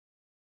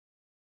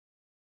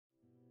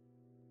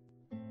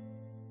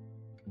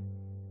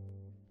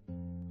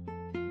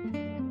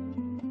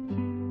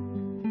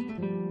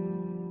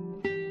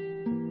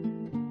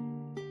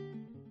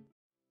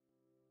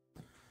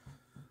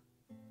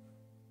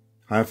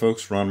Hi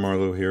folks, Ron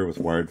Marlowe here with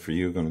Wired For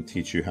You. I'm going to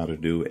teach you how to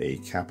do a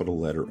capital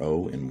letter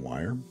O in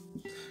wire.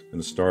 I'm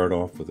going to start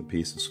off with a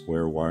piece of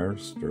square wire,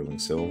 sterling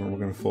silver, and we're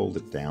going to fold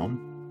it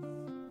down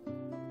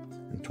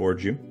and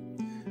towards you.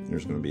 And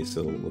there's going to be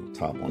a little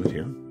top on it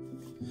here.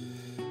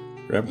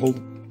 Grab hold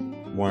of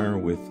the wire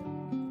with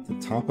the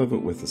top of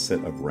it with a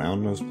set of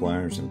round nose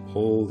pliers and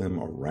pull them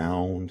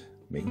around,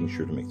 making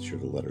sure to make sure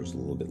the letter is a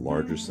little bit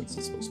larger since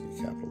it's supposed to be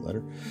a capital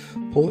letter.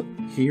 Pull it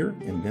here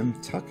and then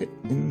tuck it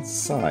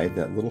inside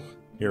that little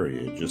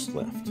area you just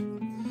left.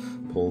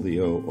 Pull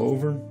the O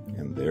over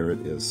and there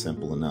it is.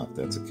 Simple enough.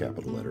 That's a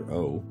capital letter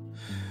O.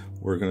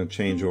 We're going to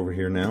change over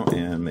here now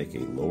and make a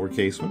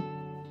lowercase one.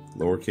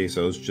 Lowercase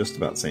O is just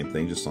about the same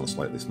thing, just on a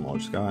slightly smaller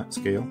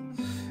scale.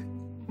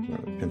 I'm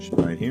going to pinch it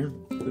right here,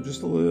 put it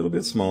just a little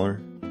bit smaller.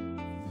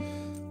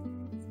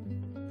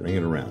 Bring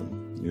it around.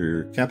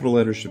 Your capital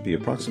letters should be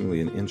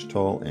approximately 1 inch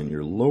tall, and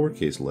your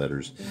lowercase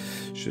letters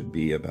should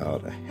be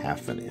about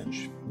 1/2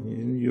 inch.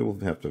 You'll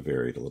have to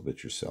vary it a little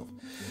bit yourself.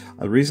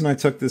 The reason I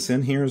tuck this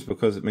in here is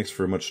because it makes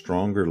for a much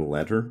stronger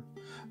letter.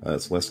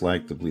 It's less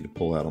likely to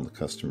pull out on the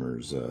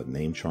customer's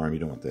name charm. You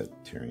don't want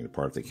that tearing it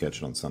apart if they catch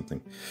it on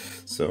something.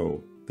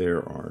 So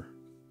there are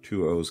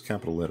 2 O's,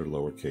 capital letter,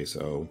 lowercase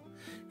O.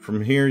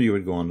 From here, you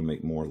would go on to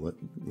make more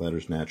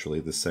letters naturally.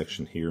 This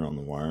section here on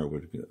the wire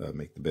would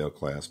make the bell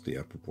clasp the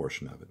upper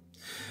portion of it.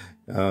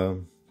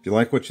 If you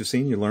like what you've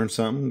seen, you learned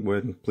something, go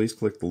ahead and please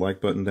click the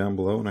like button down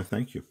below, and I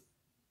thank you.